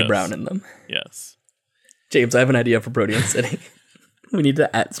Sterling K. Brown in them. Yes. James, I have an idea for Protean City. We need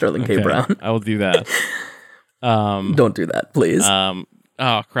to at Sterling K. Brown. I will do that. Don't do that, please.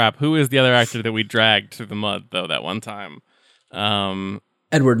 Oh crap! Who is the other actor that we dragged through the mud though that one time?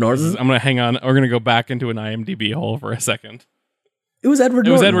 Edward Norton. I'm gonna hang on. We're gonna go back into an IMDb hole for a second. It was Edward Norton.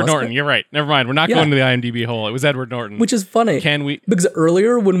 It was Edward Norton. You're right. Never mind. We're not going to the IMDb hole. It was Edward Norton. Which is funny. Can we? Because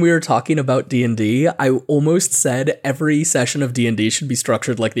earlier when we were talking about D&D, I almost said every session of D&D should be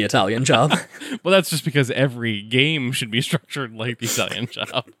structured like the Italian Job. Well, that's just because every game should be structured like the Italian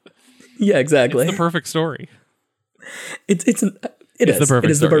Job. Yeah, exactly. It's the perfect story. It is the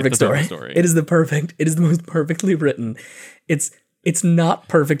perfect story. It is the most perfectly written. It's not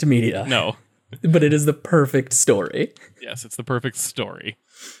perfect media. No. But it is the perfect story. Yes, it's the perfect story.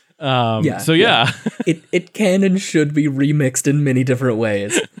 It can and should be remixed in many different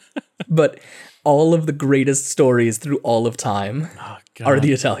ways. But all of the greatest stories through all of time are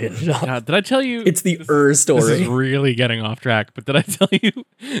the Italian Job. God, did I tell you? It's the story. This is really getting off track, but did I tell you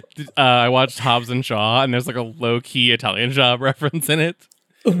I watched Hobbs and Shaw, and there's like a low-key Italian Job reference in it?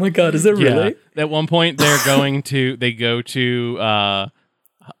 Oh my God, is it really? At one point, they go to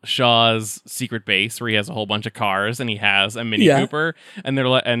Shaw's secret base where he has a whole bunch of cars and he has a Mini Cooper, and they're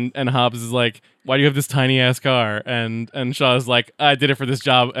like, and Hobbs is like, "Why do you have this tiny ass car?" And Shaw's like, "I did it for this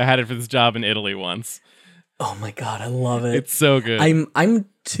job. I had it for this job in Italy once." Oh my God, I love it. It's so good. I'm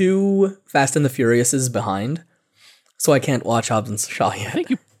too Fast and the Furious behind, so I can't watch Hobbs and Shaw yet. I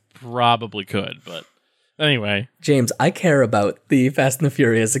think you probably could, but anyway, James, I care about the Fast and the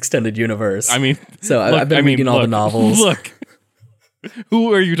Furious extended universe. I mean, so I've been reading all the novels. Look.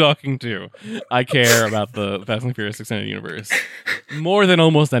 Who are you talking to? I care about the Fast and Furious extended universe more than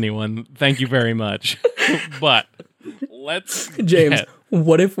almost anyone. Thank you very much. But let's James,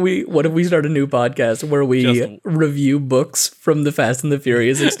 what if we start a new podcast where we review books from the Fast and the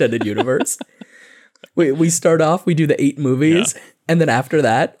Furious extended universe? We start off, we do the 8 movies, and then after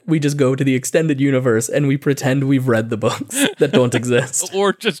that, we just go to the extended universe and we pretend we've read the books that don't exist.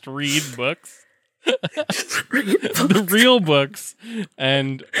 Or just read books. The real books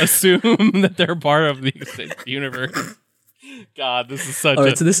and assume that they're part of the extended universe. God, this is such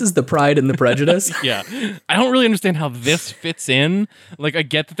so this is the Pride and the Prejudice? Yeah. I don't really understand how this fits in. Like, I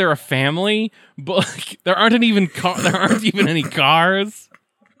get that they're a family, but like, there aren't even any cars.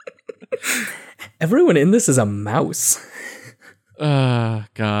 Everyone in this is a mouse.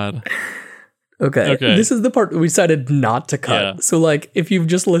 God. Okay. This is the part we decided not to cut. Yeah. So, like, if you've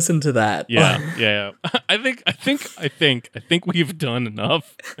just listened to that, yeah. I think we've done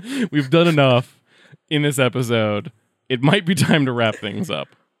enough. We've done enough in this episode. It might be time to wrap things up.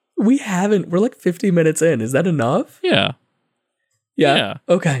 We haven't. We're like 50 minutes in. Is that enough? Yeah.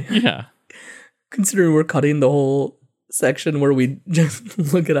 Okay. Yeah. Considering we're cutting the whole section where we just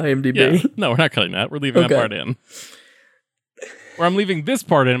look at IMDb. Yeah. No, we're not cutting that. We're leaving that part in. Or I'm leaving this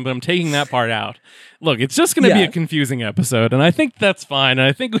part in, but I'm taking that part out. Look, it's just going to be a confusing episode, and I think that's fine. And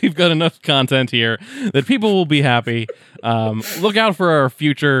I think we've got enough content here that people will be happy. Look out for our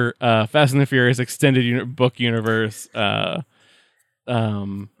future Fast and the Furious extended book universe, A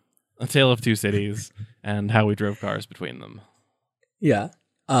Tale of Two Cities, and how we drove cars between them. Yeah.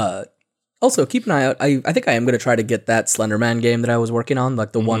 Also, keep an eye out. I think I am going to try to get that Slenderman game that I was working on,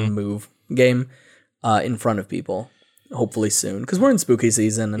 like the one move game, in front of people. Hopefully soon, because we're in spooky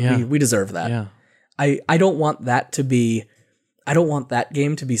season and we deserve that. Yeah. I don't want that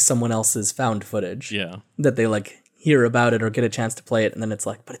game to be someone else's found footage. Yeah. That they like hear about it or get a chance to play it and then it's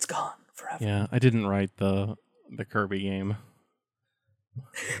like, but it's gone forever. Yeah, I didn't write the Kirby game.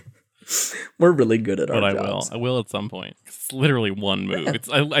 We're really good at our jobs. But I will at some point. It's literally one move.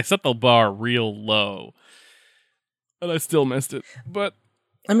 I set the bar real low. And I still missed it. But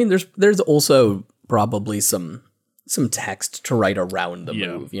I mean there's also probably some text to write around the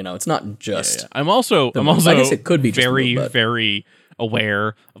move. You know, it's not just. Yeah. I'm also I guess it could be very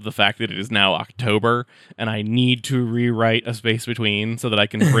aware of the fact that it is now October, and I need to rewrite A Space Between so that I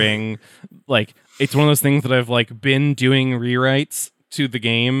can bring like it's one of those things that I've like been doing rewrites to the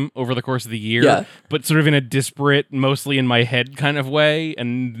game over the course of the year, but sort of in a disparate, mostly in my head kind of way,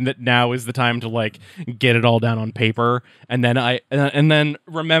 and that now is the time to like get it all down on paper, and then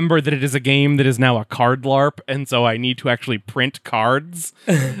remember that it is a game that is now a card LARP, and so I need to actually print cards,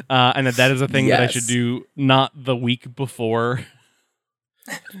 and that is a thing that I should do not the week before.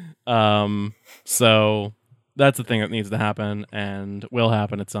 So that's the thing that needs to happen and will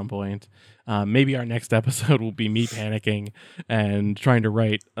happen at some point. Maybe our next episode will be me panicking and trying to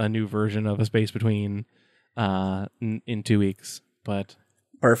write a new version of A Space Between in 2 weeks. But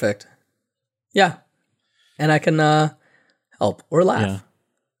perfect. Yeah. And I can help or laugh.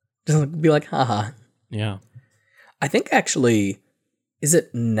 Just be like, haha. Yeah. I think actually Is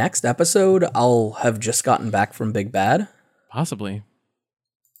it next episode? I'll have just gotten back from Big Bad. Possibly.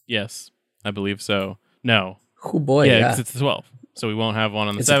 Yes, I believe so. No. Oh boy, yeah. Because it's the 12th. So we won't have one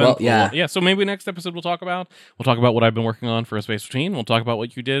on the 7th. Yeah. So maybe next episode we'll talk about what I've been working on for A Space Between. We'll talk about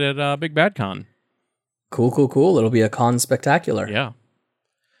what you did at Big Bad Con. Cool. It'll be a con spectacular. Yeah.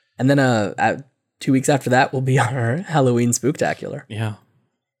 And then 2 weeks after that will be our Halloween spooktacular. Yeah.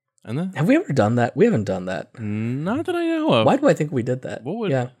 And then have we ever done that? We haven't done that. Not that I know of. Why do I think we did that?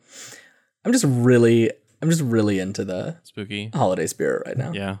 Yeah. I'm just really into the spooky holiday spirit right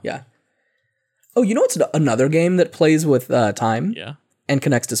now. Yeah. Oh, you know what's another game that plays with time? Yeah. And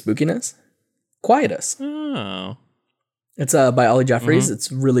connects to spookiness? Quietus. Oh. It's by Ollie Jeffries. Mm-hmm.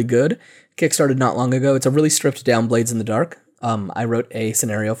 It's really good. Kickstarted not long ago. It's a really stripped down Blades in the Dark. I wrote a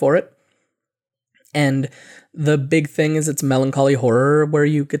scenario for it. And the big thing is it's melancholy horror where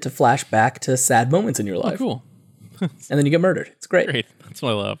you get to flash back to sad moments in your life. Oh, cool. And then you get murdered. It's great. Great. That's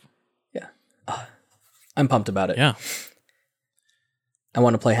what I love. Yeah. I'm pumped about it. Yeah. I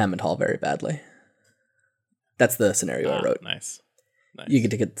want to play Hammond Hall very badly. That's the scenario I wrote. Nice. You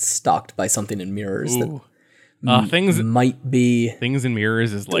get to get stalked by something in mirrors. Ooh. That things might be... Things in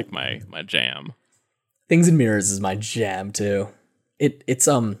mirrors is like my jam. Things in mirrors is my jam, too. It's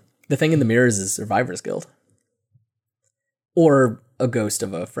the thing in the mirrors is Survivor's Guild. Or a ghost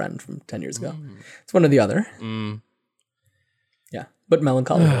of a friend from 10 years ago. It's one or the other. Yeah, but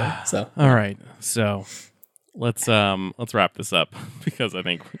melancholy. So all right, so let's wrap this up because I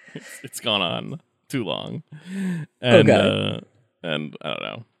think it's gone on too long. And, okay. And I don't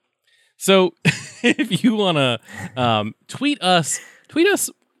know. So if you want to tweet us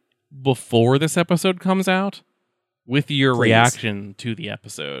before this episode comes out with your reaction to the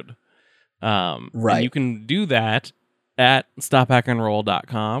episode. Right. And you can do that at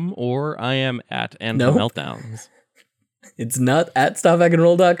stophackandroll.com or I am at Meltdowns. It's not at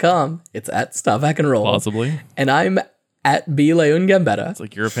stophackandroll.com. It's at stophackandroll. Possibly. And I'm at B. Leon Gambetta. It's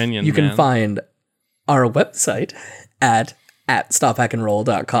like your opinion. You can find our website at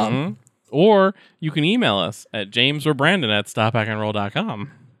stophackandroll.com. Mm-hmm. Or you can email us at James or Brandon at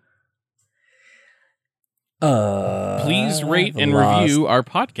stophackandroll.com. Please rate and review our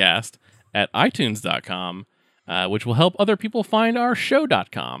podcast at iTunes.com, which will help other people find our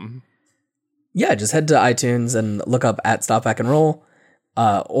show.com. Yeah, just head to iTunes and look up at Stop Hack and Roll.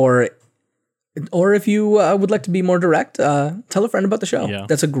 Or if you would like to be more direct, tell a friend about the show. Yeah.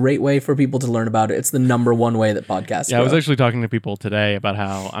 That's a great way for people to learn about it. It's the number one way that podcasts Yeah, go. I was actually talking to people today about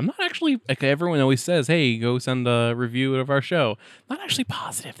how I'm not actually, like everyone always says, hey, go send a review of our show. I'm not actually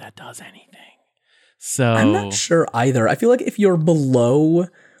positive that does anything. So I'm not sure either. I feel like if you're below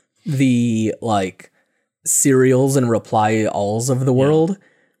the serials and reply alls of the world,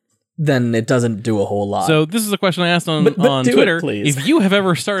 then it doesn't do a whole lot. So this is a question I asked on Twitter. If you have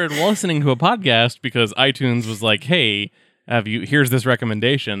ever started listening to a podcast because iTunes was like, hey, here's this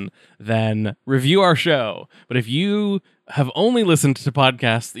recommendation, then review our show. But if you have only listened to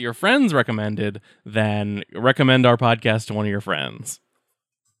podcasts that your friends recommended, then recommend our podcast to one of your friends.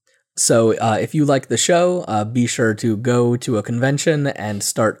 So if you like the show, be sure to go to a convention and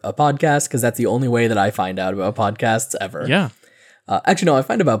start a podcast, because that's the only way that I find out about podcasts ever. Yeah. Actually, no, I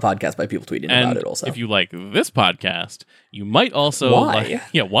find about podcasts by people tweeting about it also. If you like this podcast, you might also Why?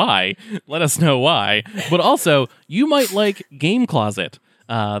 Why? Let us know why. But also, you might like Game Closet,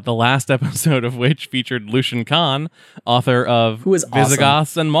 the last episode of which featured Lucian Khan, author of Who is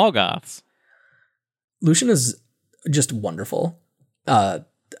Visigoths and Molgoths. Lucian is just wonderful.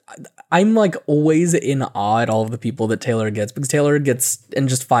 I'm always in awe at all of the people that Taylor gets, because Taylor gets and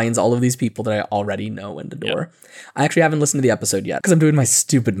just finds all of these people that I already know and adore. Yep. I actually haven't listened to the episode yet because I'm doing my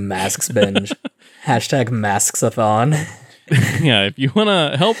stupid masks binge. # masks-a-thon. Yeah, if you want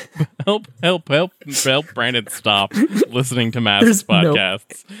to help Brandon stop listening to Masks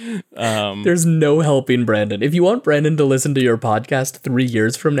podcasts. There's no helping Brandon. If you want Brandon to listen to your podcast 3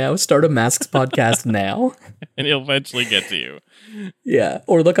 years from now, start a Masks podcast now. And he'll eventually get to you. Yeah,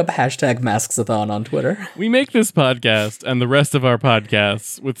 or look up # masks-a-thon on Twitter. We make this podcast and the rest of our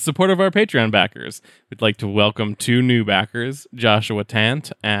podcasts with support of our Patreon backers. We'd like to welcome 2 new backers, Joshua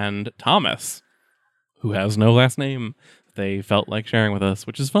Tant and Thomas, who has no last name. They felt like sharing with us,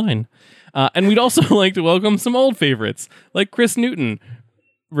 which is fine. And we'd also like to welcome some old favorites, like Chris Newton,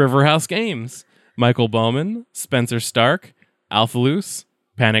 Riverhouse Games, Michael Bowman, Spencer Stark, Alpha Loose,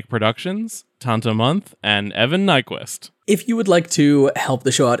 Panic Productions, Tanta Month, and Evan Nyquist. If you would like to help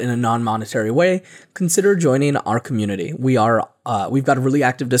the show out in a non-monetary way, consider joining our community. We've got a really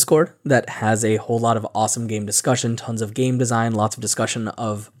active Discord that has a whole lot of awesome game discussion, tons of game design, lots of discussion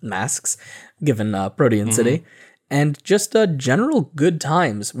of masks, given Protean City. and just general good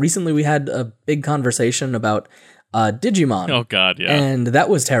times. Recently, we had a big conversation about Digimon. Oh, God, yeah. And that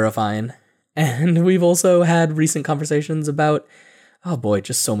was terrifying. And we've also had recent conversations about, oh boy,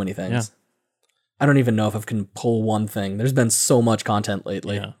 just so many things. Yeah. I don't even know if I can pull one thing. There's been so much content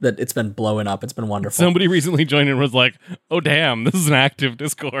lately that it's been blowing up. It's been wonderful. Somebody recently joined and was like, oh, damn, this is an active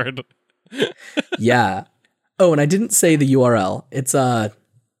Discord. Yeah. Oh, and I didn't say the URL. It's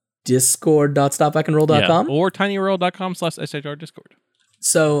discord.stopbackandroll.com. Yeah. Or tinyurl.com/SHR Discord.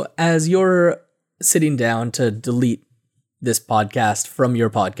 So as you're sitting down to delete this podcast from your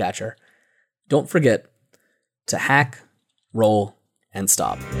podcatcher, don't forget to hack, roll, and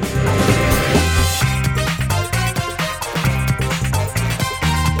stop.